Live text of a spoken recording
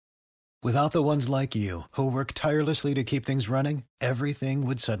Without the ones like you, who work tirelessly to keep things running, everything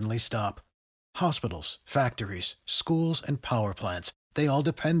would suddenly stop. Hospitals, factories, schools, and power plants, they all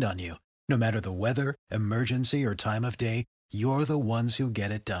depend on you. No matter the weather, emergency, or time of day, you're the ones who get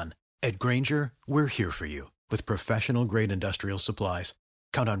it done. At Grainger, we're here for you with professional-grade industrial supplies.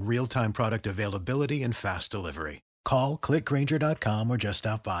 Count on real-time product availability and fast delivery. Call, clickgrainger.com, or just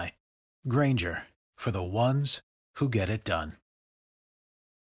stop by. Grainger, for the ones who get it done.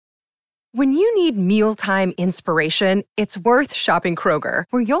 When you need mealtime inspiration, it's worth shopping Kroger,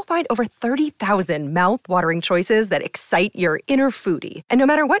 where you'll find over 30,000 mouth-watering choices that excite your inner foodie. And no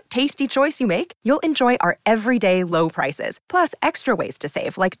matter what tasty choice you make, you'll enjoy our everyday low prices, plus extra ways to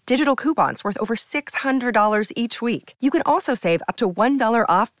save, like digital coupons worth over $600 each week. You can also save up to $1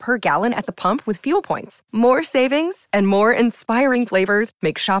 off per gallon at the pump with fuel points. More savings and more inspiring flavors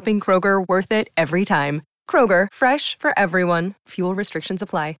make shopping Kroger worth it every time. Kroger, fresh for everyone. Fuel restrictions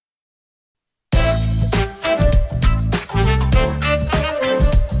apply.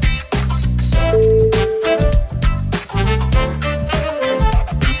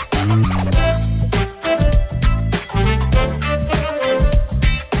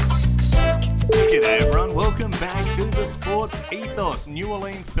 Welcome back to the Sports Ethos New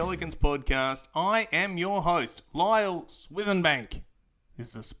Orleans Pelicans podcast. I am your host, Lyle Swithenbank.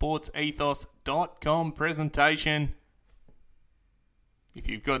 This is a sportsethos.com presentation. If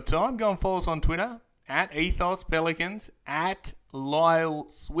you've got time, go and follow us on Twitter, at Ethos Pelicans, at Lyle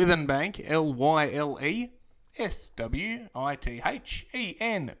Swithenbank,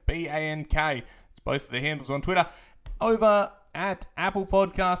 LYLESWITHENBANK. It's both of the handles on Twitter. Over at Apple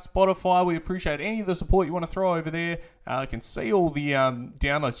Podcasts, Spotify, we appreciate any of the support you want to throw over there. I can see all the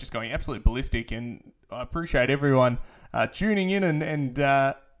downloads just going absolutely ballistic, and I appreciate everyone tuning in and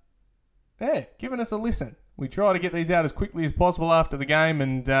giving us a listen. We try to get these out as quickly as possible after the game,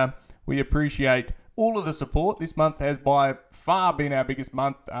 and we appreciate all of the support. This month has by far been our biggest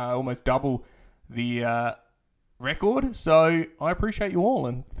month, almost double the record. So I appreciate you all,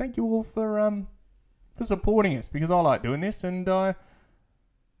 and thank you all for supporting us, because I like doing this and I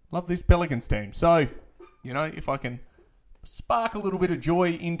love this Pelicans team. So, you know, if I can spark a little bit of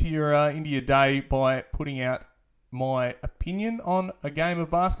joy into your day by putting out my opinion on a game of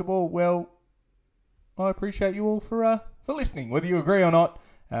basketball, well, I appreciate you all for listening, whether you agree or not.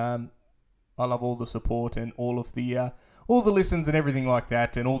 I love all the support and all the listens and everything like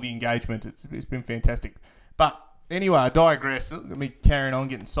that, and all the engagement. It's been fantastic. But anyway, I digress. Let me carry on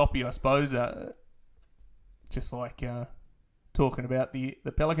getting soppy, I suppose. Just like talking about the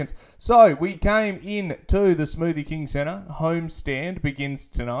Pelicans. So we came in to the Smoothie King Center. Homestand begins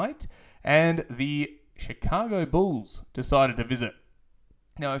tonight, and the Chicago Bulls decided to visit.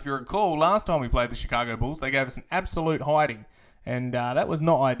 Now, if you recall, last time we played the Chicago Bulls, they gave us an absolute hiding, and that was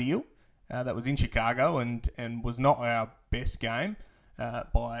not ideal. That was in Chicago and was not our best game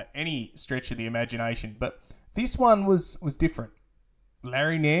by any stretch of the imagination. But this one was different.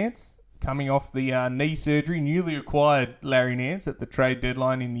 Larry Nance, coming off the knee surgery, newly acquired Larry Nance at the trade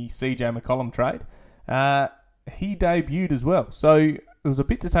deadline in the CJ McCollum trade. He debuted as well. So there was a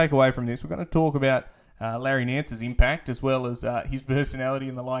bit to take away from this. We're going to talk about Larry Nance's impact as well as his personality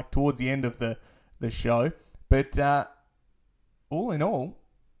and the like towards the end of the show. But all in all,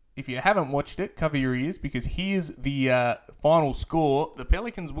 if you haven't watched it, cover your ears, because here's the final score. The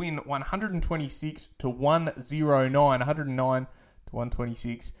Pelicans win 126 to 109, 109 to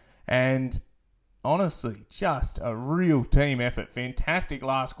 126. And honestly, just a real team effort. Fantastic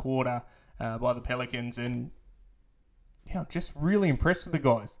last quarter by the Pelicans. And yeah, just really impressed with the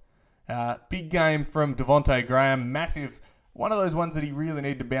guys. Big game from Devontae Graham. Massive. One of those ones that he really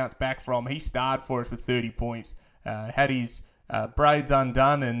needed to bounce back from. He starred for us with 30 points. Had his braids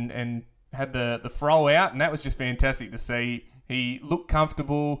undone and had the fro out. And that was just fantastic to see. He looked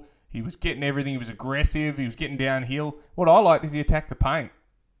comfortable. He was getting everything. He was aggressive. He was getting downhill. What I liked is he attacked the paint.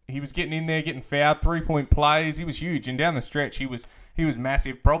 He was getting in there, getting fouled, 3-point plays. He was huge, and down the stretch, he was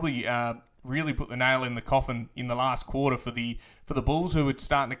massive. Probably really put the nail in the coffin in the last quarter for the Bulls, who were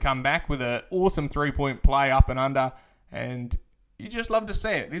starting to come back with an awesome 3-point play up and under. And you just love to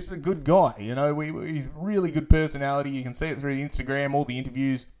see it. This is a good guy, you know. He's really good personality. You can see it through the Instagram, all the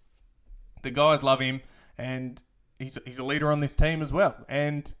interviews. The guys love him, and he's a leader on this team as well.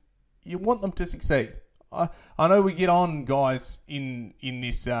 And you want them to succeed. I know we get on guys in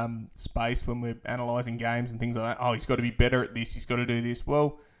this space when we're analysing games and things like that. Oh, he's got to be better at this. He's got to do this.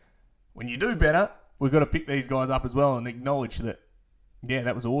 Well, when you do better, we've got to pick these guys up as well and acknowledge that, yeah,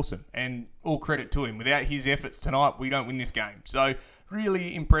 that was awesome. And all credit to him. Without his efforts tonight, we don't win this game. So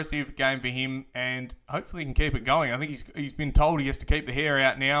really impressive game for him, and hopefully he can keep it going. I think he's been told he has to keep the hair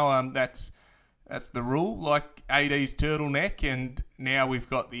out now. That's the rule, like AD's turtleneck, and now we've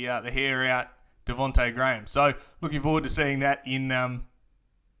got the hair out, Devontae Graham. So looking forward to seeing that in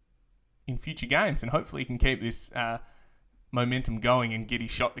future games, and hopefully he can keep this momentum going and get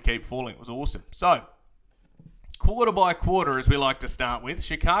his shot to keep falling. It was awesome. So quarter by quarter, as we like to start with,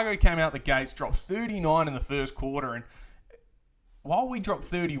 Chicago came out the gates, dropped 39 in the first quarter, and while we dropped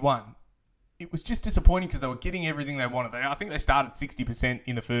 31, it was just disappointing because they were getting everything they wanted. I think they started 60%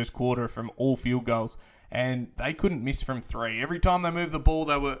 in the first quarter from all field goals, and they couldn't miss from three. Every time they moved the ball,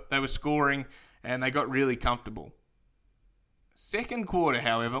 they were scoring, and they got really comfortable. Second quarter,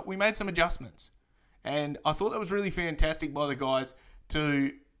 however, we made some adjustments, and I thought that was really fantastic by the guys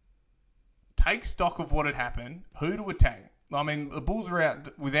to take stock of what had happened, who to attack. I mean, the Bulls were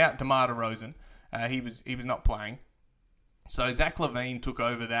out without DeMar DeRozan. He was not playing. So Zach LaVine took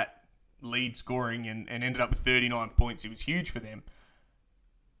over that lead scoring and ended up with 39 points. It was huge for them.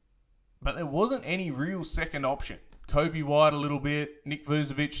 But there wasn't any real second option. Kobe White a little bit, Nick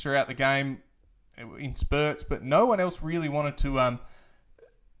Vucevic throughout the game in spurts, but no one else really wanted to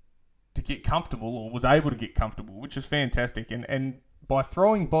get comfortable or was able to get comfortable, which was fantastic. And by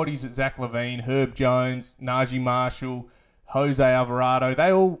throwing bodies at Zach LaVine, Herb Jones, Najee Marshall, Jose Alvarado,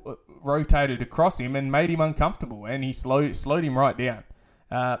 they all rotated across him and made him uncomfortable, and he slowed him right down.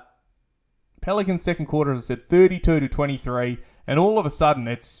 Pelicans second quarter, as I said, 32-23, and all of a sudden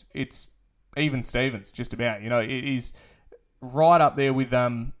it's even Stevens, just about. It is right up there with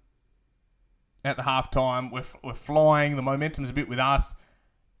at the halftime. We're flying, the momentum's a bit with us,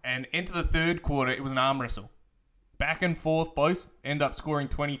 and into the third quarter, it was an arm wrestle. Back and forth, both end up scoring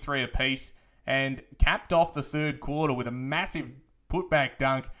 23 apiece, and capped off the third quarter with a massive putback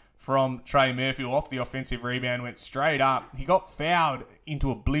dunk from Trey Murphy off the offensive rebound, went straight up. He got fouled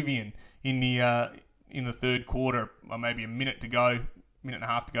into oblivion in the third quarter, or maybe a minute and a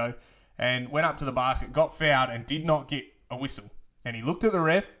half to go, and went up to the basket, got fouled, and did not get a whistle. And he looked at the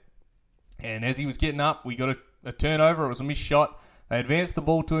ref, and as he was getting up, we got a turnover. It was a missed shot. They advanced the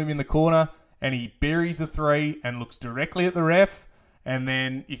ball to him in the corner, and he buries a three and looks directly at the ref. And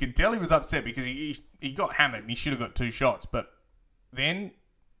then you could tell he was upset because he got hammered and he should have got two shots. But then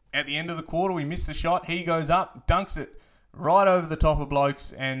at the end of the quarter, we missed the shot. He goes up, dunks it right over the top of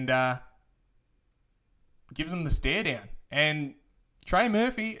blokes, and gives them the stare down. And Trey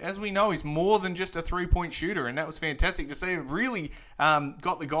Murphy, as we know, is more than just a three-point shooter, and that was fantastic to see. It really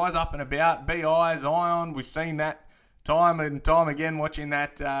got the guys up and about. B.I., Zion, we've seen that time and time again watching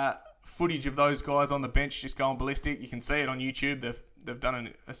that footage of those guys on the bench just going ballistic. You can see it on YouTube. They've done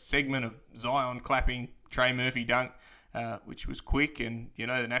a segment of Zion clapping Trey Murphy dunk, which was quick, and the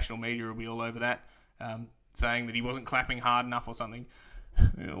national media will be all over that, saying that he wasn't clapping hard enough or something.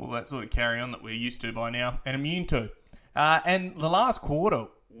 All that sort of carry on that we're used to by now and immune to. And the last quarter,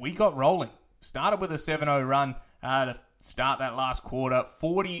 we got rolling. Started with a 7-0 run to start that last quarter.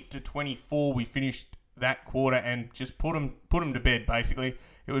 40-24, we finished that quarter and just put them to bed, basically.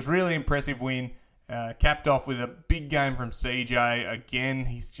 It was really impressive win. Capped off with a big game from CJ. Again,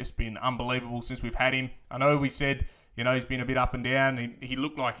 he's just been unbelievable since we've had him. I know we said, he's been a bit up and down. He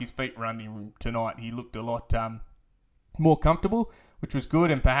looked like his feet were under him tonight. He looked a lot more comfortable, which was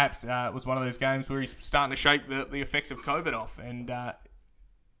good, and perhaps it was one of those games where he's starting to shake the effects of COVID off. And I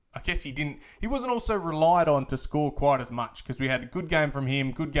guess he wasn't also relied on to score quite as much because we had a good game from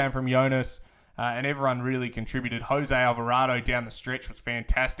him, good game from Jonas, and everyone really contributed. Jose Alvarado down the stretch was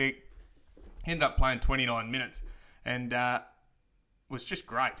fantastic. Ended up playing 29 minutes and was just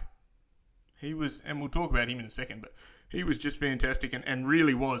great. He was, and we'll talk about him in a second, but he was just fantastic and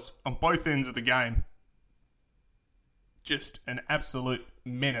really was, on both ends of the game, just an absolute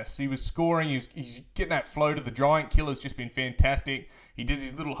menace. He was scoring, he's getting that flow to the Giant Killer's just been fantastic. He does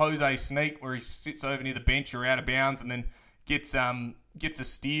his little Jose sneak where he sits over near the bench or out of bounds and then gets a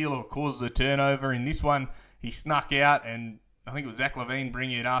steal or causes a turnover. In this one, he snuck out and I think it was Zach LaVine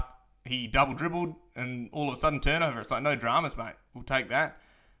bringing it up. He double dribbled and all of a sudden turnover. It's like, no dramas, mate. We'll take that.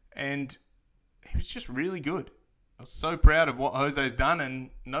 And he was just really good. I was so proud of what Jose's done, and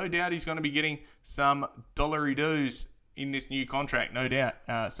no doubt he's going to be getting some dollary dues in this new contract, no doubt.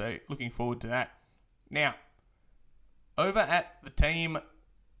 So looking forward to that. Now, over at the team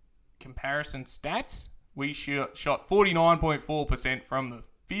comparison stats, we shot 49.4% from the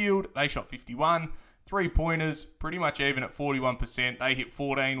field. They shot 51. Three-pointers, pretty much even at 41%. They hit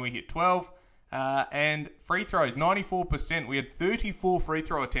 14, we hit 12. And free throws, 94%. We had 34 free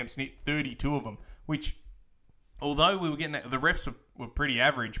throw attempts and hit 32 of them, which, although we were getting the refs were pretty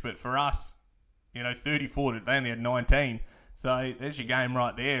average, but for us, 34, they only had 19. So there's your game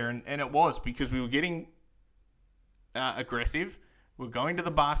right there. And it was because we were getting aggressive. We were going to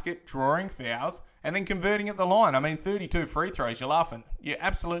the basket, drawing fouls, and then converting at the line. I mean, 32 free throws, you're laughing. You're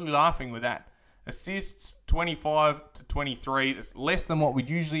absolutely laughing with that. Assists, 25 to 23. That's less than what we'd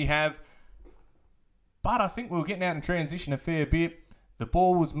usually have. But I think we were getting out in transition a fair bit. The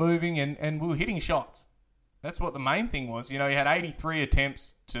ball was moving and we were hitting shots. That's what the main thing was. You know, you had 83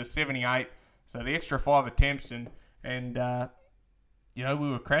 attempts to 78. So the extra 5 attempts and you know, we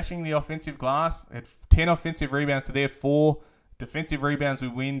were crashing the offensive glass. Had 10 offensive rebounds to their 4. Defensive rebounds we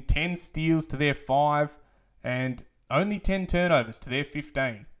win. 10 steals to their 5. And only 10 turnovers to their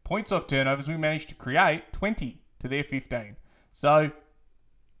 15. Points off turnovers we managed to create 20 to their 15. So,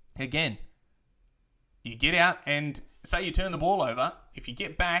 again, you get out and say you turn the ball over. If you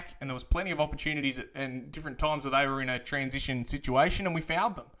get back, and there was plenty of opportunities and different times where they were in a transition situation and we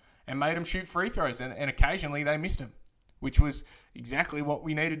fouled them and made them shoot free throws and occasionally they missed them, which was exactly what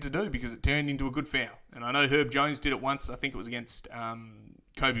we needed to do because it turned into a good foul. And I know Herb Jones did it once. I think it was against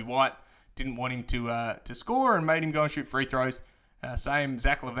Kobe White. Didn't want him to score and made him go and shoot free throws. Same,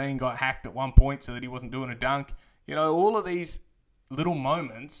 Zach LaVine got hacked at one point so that he wasn't doing a dunk. You know, all of these little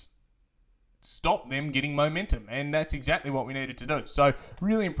moments stop them getting momentum, and that's exactly what we needed to do. So,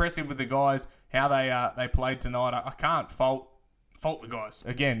 really impressive with the guys, how they played tonight. I can't fault the guys.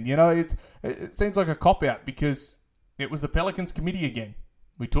 Again, you know, it seems like a cop-out because it was the Pelicans committee again.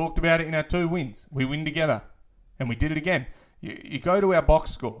 We talked about it in our 2 wins. We win together, and we did it again. You go to our box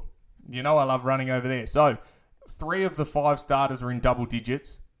score. You know I love running over there. So, 3 of the 5 starters were in double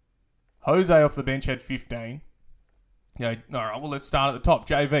digits. Jose off the bench had 15. You know, all right, well, let's start at the top.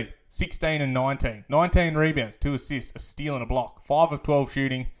 JV, 16 and 19. 19 rebounds, 2 assists, a steal and a block. 5 of 12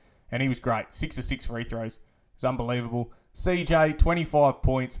 shooting, and he was great. 6 of 6 free throws. It's unbelievable. CJ, 25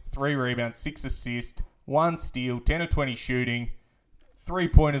 points, 3 rebounds, 6 assists, 1 steal, 10 of 20 shooting.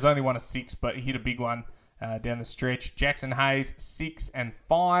 3-pointers, only 1 of 6, but he hit a big one down the stretch. Jackson Hayes, 6 and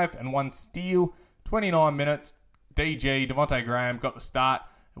 5, and 1 steal. 29 minutes. DG, Devontae Graham, got the start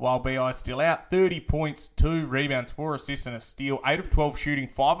while BI's still out. 30 points, 2 rebounds, 4 assists and a steal. 8 of 12 shooting,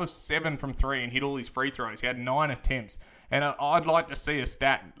 5 of 7 from 3 and hit all his free throws. He had 9 attempts. And I'd like to see a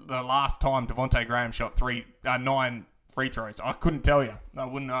stat the last time Devontae Graham shot 9 free throws. I couldn't tell you. I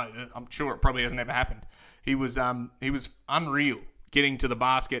wouldn't know. I'm sure it probably hasn't ever happened. He was unreal getting to the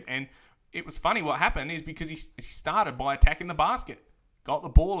basket. And it was funny what happened is because he started by attacking the basket. Got the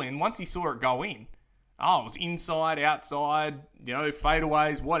ball in. Once he saw it go in, it was inside, outside, you know,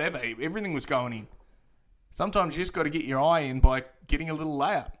 fadeaways, whatever. Everything was going in. Sometimes you just got to get your eye in by getting a little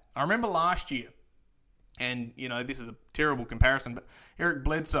layup. I remember last year, and, you know, this is a terrible comparison, but Eric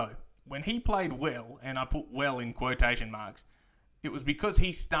Bledsoe, when he played well, and I put well in quotation marks, it was because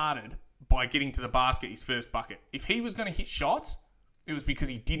he started by getting to the basket his first bucket. If he was going to hit shots, it was because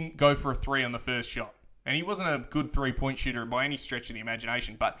he didn't go for a 3 on the first shot. And he wasn't a good 3-point shooter by any stretch of the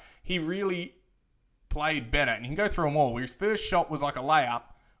imagination, but he really played better. And you can go through them all. Where his first shot was like a layup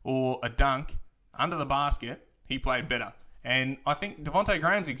or a dunk under the basket, he played better. And I think Devontae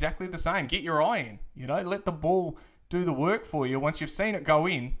Graham's exactly the same. Get your eye in. You know, let the ball do the work for you. Once you've seen it go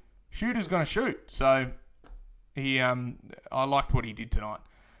in, shooter's going to shoot. So I liked what he did tonight.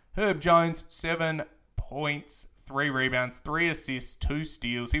 Herb Jones, 7 points, 3 rebounds, 3 assists, 2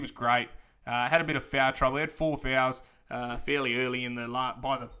 steals. He was great. Had a bit of foul trouble. He had 4 fouls fairly early in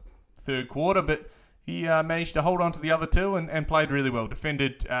by the third quarter, but he managed to hold on to the other 2 and played really well.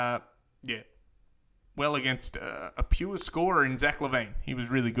 Defended, well against a pure scorer in Zach LaVine. He was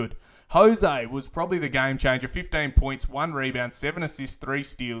really good. Jose was probably the game changer. 15 points, 1 rebound, 7 assists, 3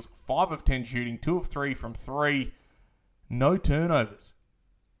 steals, 5 of 10 shooting, 2 of 3 from 3. No turnovers.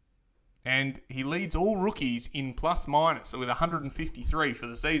 And he leads all rookies in plus-minus with 153 for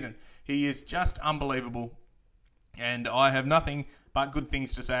the season. He is just unbelievable. And I have nothing but good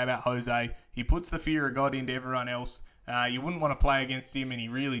things to say about Jose. He puts the fear of God into everyone else. You wouldn't want to play against him, and he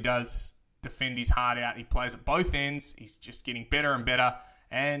really does defend his heart out. He plays at both ends. He's just getting better and better.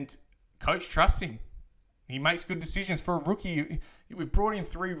 And coach trusts him. He makes good decisions for a rookie. We've brought in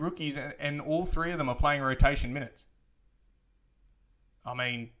 3 rookies, and all 3 of them are playing rotation minutes. I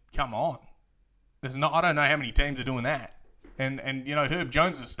mean, come on. I don't know how many teams are doing that. And you know, Herb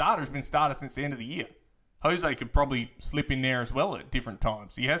Jones, the starter, has been starter since the end of the year. Jose could probably slip in there as well at different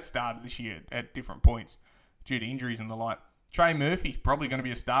times. He has started this year at different points due to injuries and the like. Trey Murphy's probably going to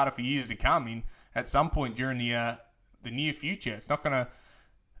be a starter for years to come at some point during the near future. It's not going to.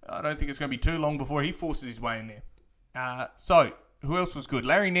 I don't think it's going to be too long before he forces his way in there. So who else was good?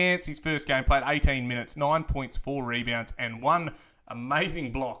 Larry Nance, his first game, played 18 minutes, 9 points, 4 rebounds, and 1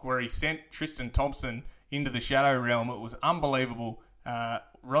 amazing block where he sent Tristan Thompson into the shadow realm. It was unbelievable.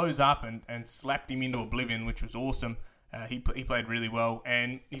 Rose up and slapped him into oblivion, which was awesome. He played really well,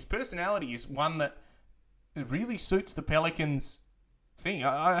 and his personality is one that really suits the Pelicans thing.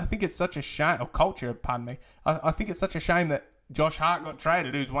 I think it's such a shame, or culture, pardon me. I think it's such a shame that Josh Hart got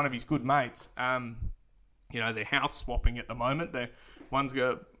traded, who's one of his good mates. They're house swapping at the moment.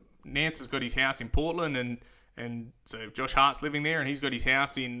 Nance has got his house in Portland, and so Josh Hart's living there, and he's got his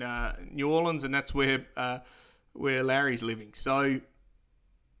house in New Orleans, and that's where Larry's living. So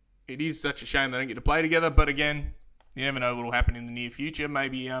it is such a shame they don't get to play together. But again, you never know what will happen in the near future.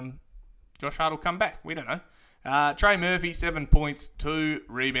 Maybe Josh Hart will come back. We don't know. Trey Murphy, 7 points, 2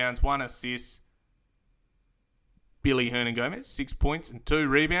 rebounds, 1 assist. Billy Hernan-Gomez, 6 points and 2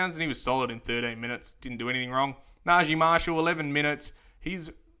 rebounds, and he was solid in 13 minutes. Didn't do anything wrong. Najee Marshall, 11 minutes.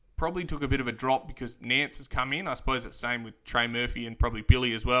 He's probably took a bit of a drop because Nance has come in. I suppose it's the same with Trey Murphy and probably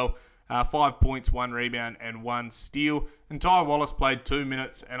Billy as well. 5 points, 1 rebound, and 1 steal. And Ty Wallace played 2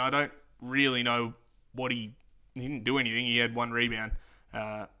 minutes, and I don't really know what he didn't do anything. He had 1 rebound.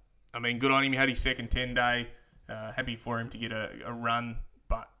 Good on him. He had his second 10-day. Happy for him to get a run.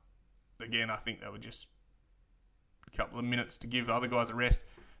 But, again, I think they were just a couple of minutes to give other guys a rest.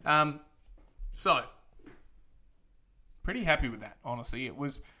 So, pretty happy with that, honestly. It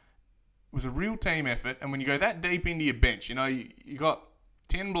was a real team effort. And when you go that deep into your bench, you got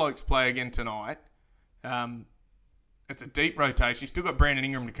 10 blokes play again tonight. It's a deep rotation. You still got Brandon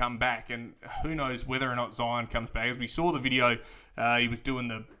Ingram to come back, and who knows whether or not Zion comes back. As we saw the video, he was doing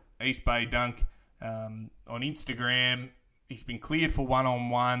the East Bay dunk on Instagram. He's been cleared for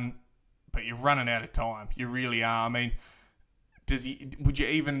one-on-one, but you're running out of time. You really are. Would you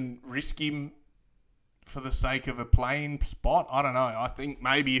even risk him for the sake of a playing spot? I don't know. I think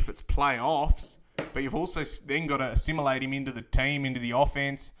maybe if it's playoffs, but you've also then got to assimilate him into the team, into the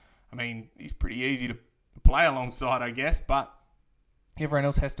offense. He's pretty easy to play alongside, I guess, but everyone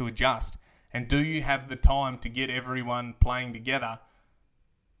else has to adjust. And do you have the time to get everyone playing together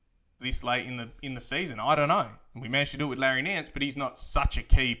this late in the season? I don't know. We managed to do it with Larry Nance, but he's not such a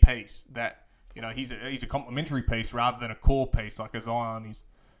key piece that he's a complementary piece rather than a core piece like a Zion is.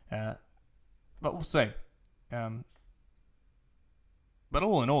 But we'll see. But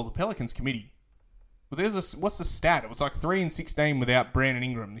all in all, the Pelicans committee. Well, what's the stat? It was like 3-16 without Brandon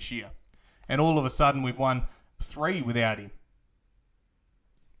Ingram this year, and all of a sudden we've won 3 without him.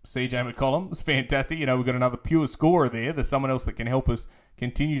 CJ McCollum was fantastic. We've got another pure scorer there. There's someone else that can help us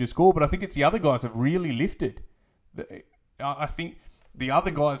continue to score, but I think it's the other guys have really lifted. I think the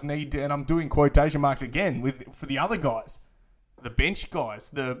other guys need, and I'm doing quotation marks again for the other guys. The bench guys,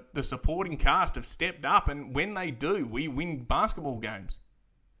 the supporting cast have stepped up, and when they do, we win basketball games.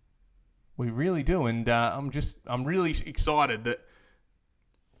 We really do, and I'm really excited that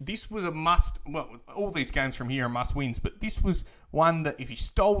this was a must. Well, all these games from here are must wins, but this was one that if you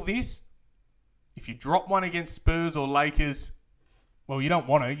stole this, if you drop one against Spurs or Lakers, well, you don't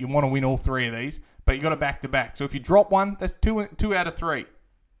want to. You want to win all 3 of these, but you got a back-to-back. So if you drop one, that's 2 out of 3,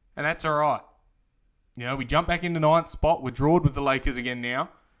 and that's all right. We jump back into 9th spot. We're drawed with the Lakers again now.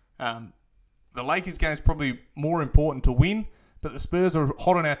 The Lakers game is probably more important to win, but the Spurs are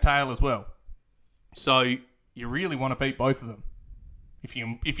hot on our tail as well. So you really want to beat both of them. If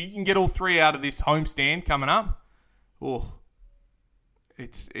you can get all 3 out of this homestand coming up,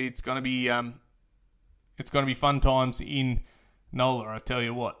 it's going to be fun times in NOLA. I tell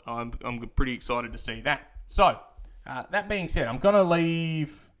you what, I'm pretty excited to see that. So that being said, I'm going to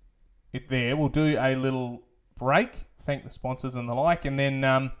leave it there. We'll do a little break, thank the sponsors and the like, and then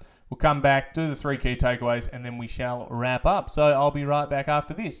we'll come back, do the 3 key takeaways, and then we shall wrap up. So I'll be right back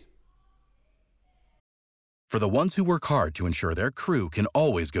after this. For the ones who work hard to ensure their crew can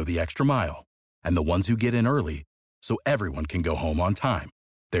always go the extra mile, and the ones who get in early so everyone can go home on time,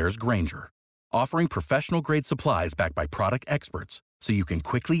 there's Grainger, offering professional-grade supplies backed by product experts so you can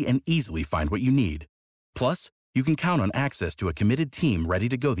quickly and easily find what you need. Plus, you can count on access to a committed team ready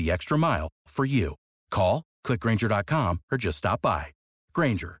to go the extra mile for you. Call, click Grainger.com, or just stop by.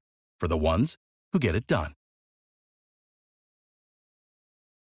 Grainger, for the ones who get it done.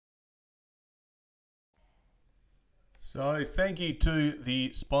 So thank you to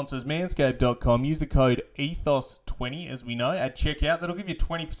the sponsors, manscaped.com. Use the code ETHOS20, as we know, at checkout. That'll give you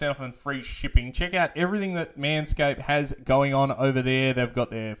 20% off and free shipping. Check out everything that Manscaped has going on over there. They've got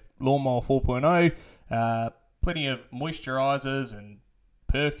their Lawnmower 4.0, plenty of moisturizers and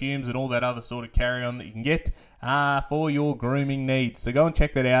perfumes and all that other sort of carry-on that you can get for your grooming needs. So go and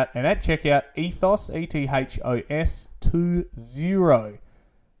check that out. And at checkout, ETHOS, ETHOS 20.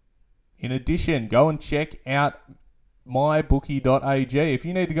 In addition, go and check out mybookie.ag. If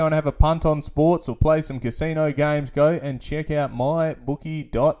you need to go and have a punt on sports or play some casino games, go and check out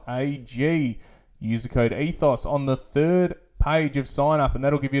mybookie.ag. Use the code ETHOS on the third page of sign up, and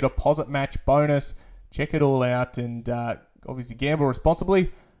that'll give you a deposit match bonus. Check it all out, and obviously gamble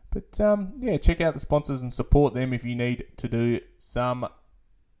responsibly. But check out the sponsors and support them if you need to do some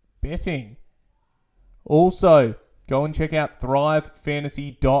betting. Also, go and check out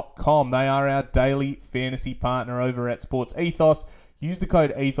thrivefantasy.com. They are our daily fantasy partner over at Sports Ethos. Use the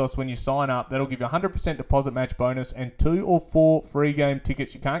code ETHOS when you sign up. That'll give you a 100% deposit match bonus and 2 or 4 free game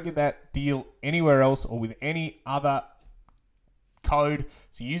tickets. You can't get that deal anywhere else or with any other code.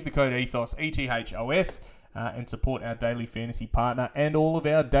 So use the code ETHOS, ETHOS, and support our daily fantasy partner and all of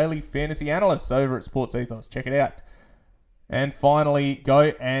our daily fantasy analysts over at Sports Ethos. Check it out. And finally,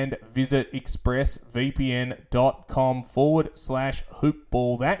 go and visit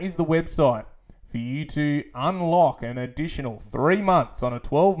expressvpn.com/hoopball. That is the website for you to unlock an additional 3 months on a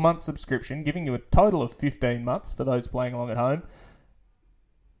 12-month subscription, giving you a total of 15 months for those playing along at home.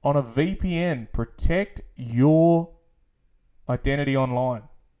 On a VPN, protect your identity online.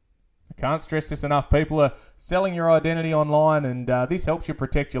 I can't stress this enough. People are selling your identity online, and this helps you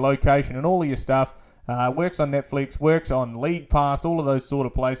protect your location and all of your stuff. Works on Netflix, works on League Pass, all of those sort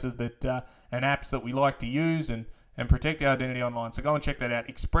of places that and apps that we like to use and protect our identity online. So go and check that out.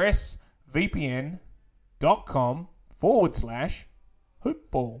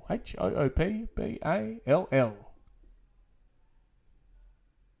 expressvpn.com/hoopball. HOOPBALL.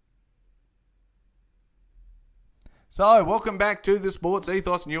 So, welcome back to the Sports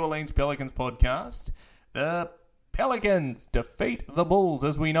Ethos New Orleans Pelicans podcast. The Pelicans defeat the Bulls,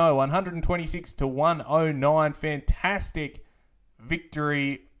 as we know, 126-109. Fantastic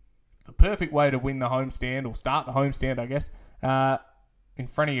victory. The perfect way to win the homestand, or start the homestand, I guess, in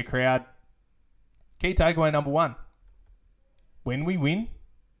front of your crowd. Key takeaway number 1. When we win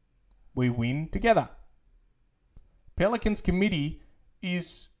together. Pelicans committee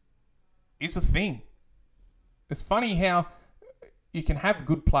is a thing. It's funny how you can have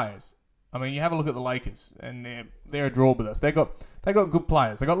good players. I mean, you have a look at the Lakers, and they're a draw with us. They got good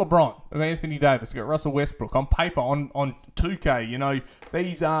players. They got LeBron, they got Anthony Davis, they got Russell Westbrook. On paper, on 2K, you know,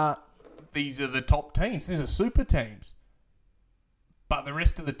 these are the top teams. These are super teams. But the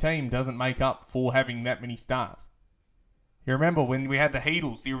rest of the team doesn't make up for having that many stars. You remember when we had the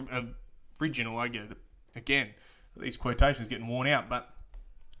Heatles, the original? I get it. Again, these quotations getting worn out, but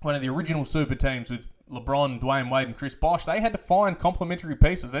one of the original super teams with LeBron, Dwayne Wade, and Chris Bosh, they had to find complementary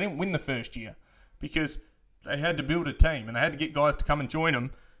pieces. They didn't win the first year because they had to build a team and they had to get guys to come and join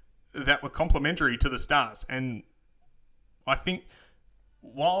them that were complementary to the stars. And I think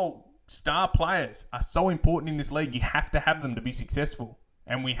while star players are so important in this league, you have to have them to be successful.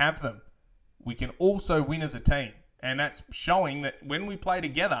 And we have them. We can also win as a team. And that's showing that when we play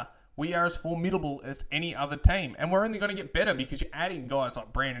together, we are as formidable as any other team. And we're only going to get better because you're adding guys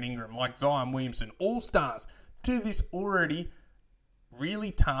like Brandon Ingram, like Zion Williamson, all-stars, to this already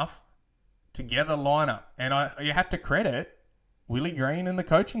really tough together lineup. And you have to credit Willie Green and the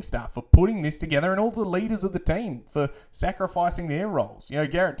coaching staff for putting this together, and all the leaders of the team for sacrificing their roles. You know,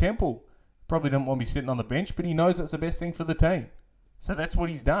 Garrett Temple probably doesn't want to be sitting on the bench, but he knows it's the best thing for the team. So that's what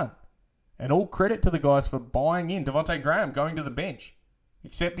he's done. And all credit to the guys for buying in. Devontae Graham going to the bench,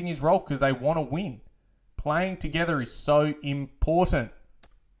 accepting his role because they want to win. Playing together is so important.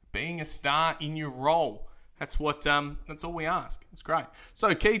 Being a star in your role. That's all we ask. It's great.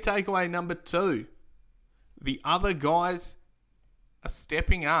 So key takeaway number 2. The other guys are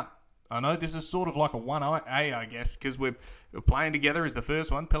stepping up. I know this is sort of like a 1A, I guess, because we're playing together is the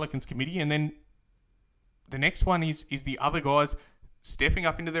first one, Pelicans committee, and then the next one is the other guys stepping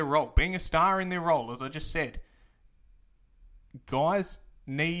up into their role, being a star in their role, as I just said. Guys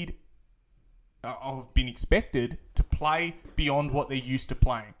have been expected to play beyond what they're used to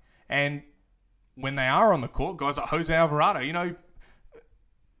playing. And when they are on the court, guys like Jose Alvarado, you know,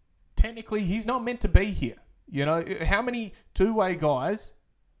 technically he's not meant to be here. You know, how many two-way guys,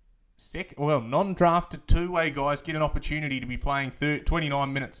 non-drafted two-way guys get an opportunity to be playing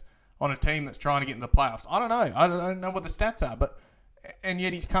 29 minutes on a team that's trying to get in the playoffs? I don't know. I don't know what the stats are, and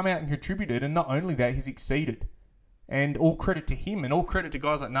yet he's come out and contributed, and not only that, he's exceeded. And all credit to him, and all credit to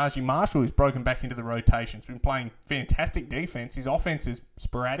guys like Najee Marshall, who's broken back into the rotation. He's been playing fantastic defense. His offense is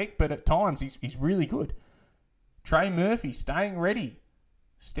sporadic, but at times he's really good. Trey Murphy staying ready,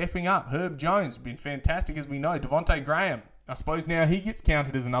 stepping up. Herb Jones been fantastic, as we know. Devontae Graham, I suppose now he gets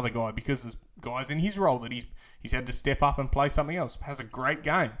counted as another guy because there's guys in his role that he's had to step up and play something else. Has a great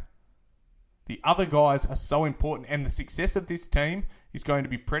game. The other guys are so important, and the success of this team is going to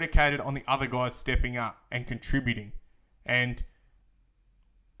be predicated on the other guys stepping up and contributing. And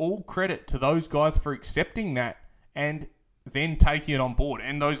all credit to those guys for accepting that and then taking it on board,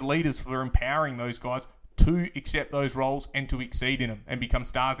 and those leaders for empowering those guys to accept those roles and to exceed in them and become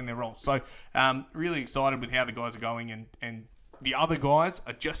stars in their roles. So really excited with how the guys are going, and the other guys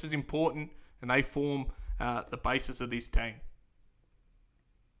are just as important, and they form the basis of this team.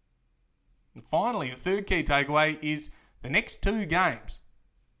 And finally, the third key takeaway is the next 2 games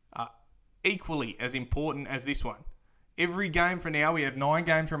are equally as important as this one. Every game for now, we have 9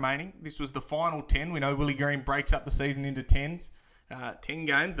 games remaining. This was the final 10. We know Willie Green breaks up the season into 10s. 10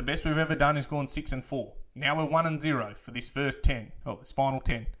 games. The best we've ever done is gone 6-4. Now we're 1-0 for this first 10. Oh, this final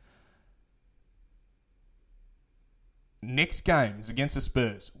 10. Next game is against the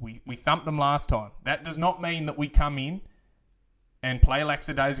Spurs. We thumped them last time. That does not mean that we come in and play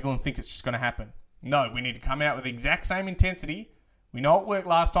lackadaisical and think it's just going to happen. No, we need to come out with the exact same intensity. We know it worked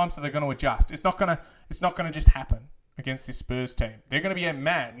last time, so they're going to adjust. It's not going to just happen against this Spurs team. They're going to be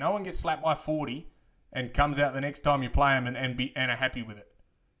mad. No one gets slapped by 40 and comes out the next time you play them and are happy with it.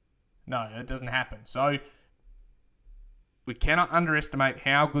 No, that doesn't happen. So we cannot underestimate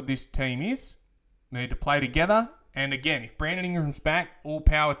how good this team is. We need to play together. And again, if Brandon Ingram's back, all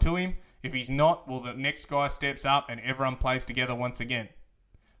power to him. If he's not, well, the next guy steps up and everyone plays together once again.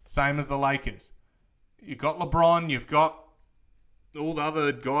 Same as the Lakers. You've got LeBron, you've got all the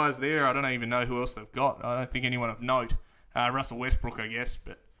other guys there. I don't even know who else they've got. I don't think anyone of note. Russell Westbrook, I guess,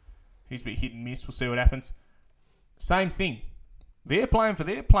 but he's a bit hit and miss. We'll see what happens. Same thing. They're playing for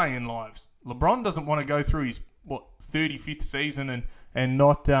their playing lives. LeBron doesn't want to go through his 35th season and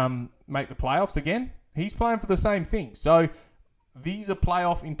not make the playoffs again. He's playing for the same thing. So these are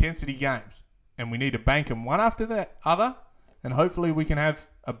playoff intensity games, and we need to bank them one after the other, and hopefully we can have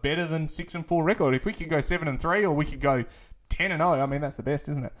a better than 6-4 record. If we could go 7-3, or we could go 10-0, I mean, that's the best,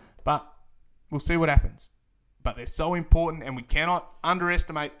 isn't it? But we'll see what happens. But they're so important, and we cannot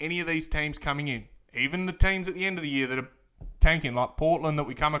underestimate any of these teams coming in. Even the teams at the end of the year that are tanking, like Portland that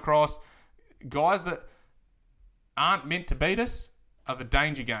we come across, guys that aren't meant to beat us are the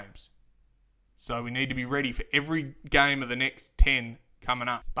danger games. So we need to be ready for every game of the next 10 coming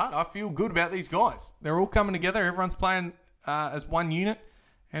up. But I feel good about these guys. They're all coming together. Everyone's playing as one unit,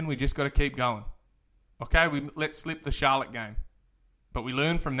 and we just got to keep going. Okay, we let slip the Charlotte game. But we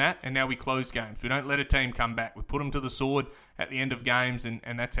learn from that, and now we close games. We don't let a team come back. We put them to the sword at the end of games, and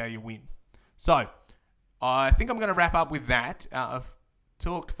that's how you win. So I think I'm going to wrap up with that. I've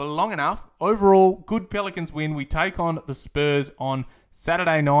talked for long enough. Overall, good Pelicans win. We take on the Spurs on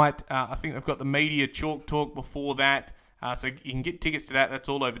Saturday night. I think they've got the media chalk talk before that. So you can get tickets to that. That's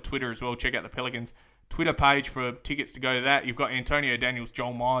all over Twitter as well. Check out the Pelicans Twitter page for tickets to go to that. You've got Antonio Daniels,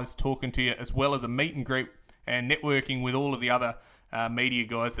 Joel Myers talking to you, as well as a meet and greet and networking with all of the other media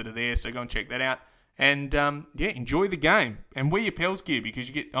guys that are there. So go and check that out. And, enjoy the game. And wear your Pels gear because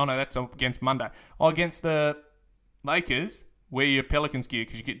you get... Oh, no, that's against Monday. Against the Lakers, wear your Pelicans gear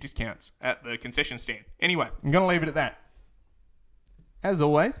because you get discounts at the concession stand. Anyway, I'm going to leave it at that. As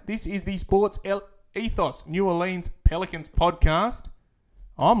always, this is the Sports Ethos New Orleans Pelicans podcast.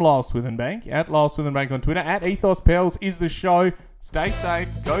 I'm Lyle Swithenbank, at Lyle Swithenbank on Twitter. At Ethos Pels is the show. Stay safe.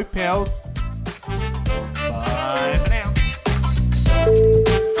 Go Pels. Bye for now.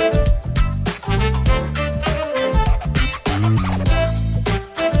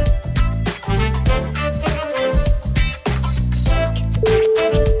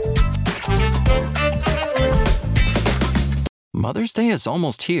 Mother's Day is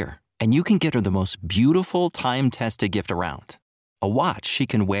almost here, and you can get her the most beautiful time-tested gift around. A watch she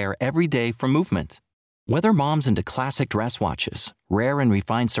can wear every day from Movement. Whether mom's into classic dress watches, rare and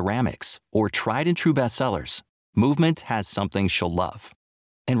refined ceramics, or tried-and-true bestsellers, Movement has something she'll love.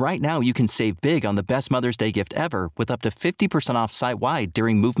 And right now, you can save big on the best Mother's Day gift ever with up to 50% off site-wide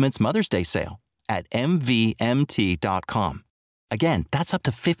during Movement's Mother's Day sale at MVMT.com. Again, that's up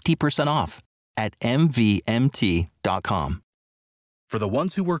to 50% off at MVMT.com. For the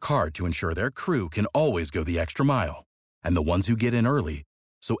ones who work hard to ensure their crew can always go the extra mile, and the ones who get in early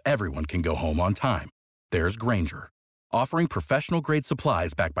so everyone can go home on time, there's Grainger, offering professional-grade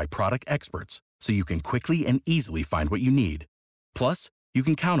supplies backed by product experts so you can quickly and easily find what you need. Plus, you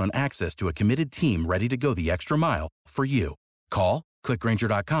can count on access to a committed team ready to go the extra mile for you. Call, click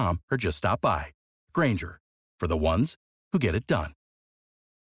Grainger.com, or just stop by. Grainger, for the ones who get it done.